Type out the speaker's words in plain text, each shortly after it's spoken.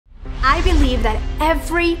I believe that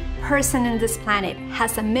every person in this planet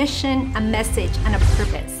has a mission, a message, and a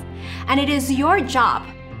purpose. And it is your job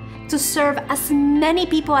to serve as many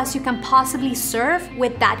people as you can possibly serve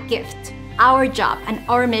with that gift. Our job and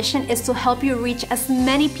our mission is to help you reach as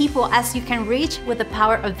many people as you can reach with the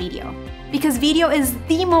power of video. Because video is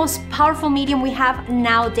the most powerful medium we have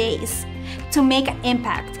nowadays to make an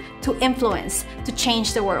impact, to influence, to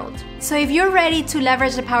change the world. So if you're ready to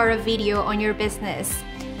leverage the power of video on your business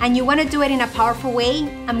and you want to do it in a powerful way,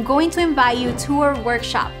 I'm going to invite you to our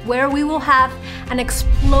workshop where we will have an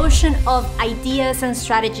explosion of ideas and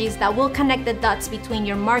strategies that will connect the dots between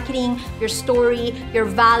your marketing, your story, your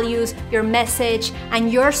values, your message,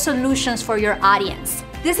 and your solutions for your audience.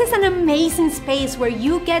 This is an amazing space where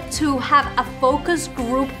you get to have a focus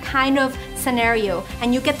group kind of scenario,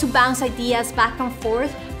 and you get to bounce ideas back and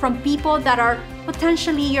forth from people that are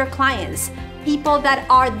potentially your clients, people that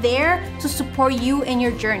are there to support you in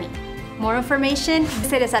your journey. More information,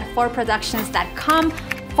 visit us at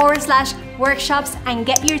forproductions.com/workshops and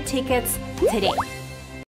get your tickets today.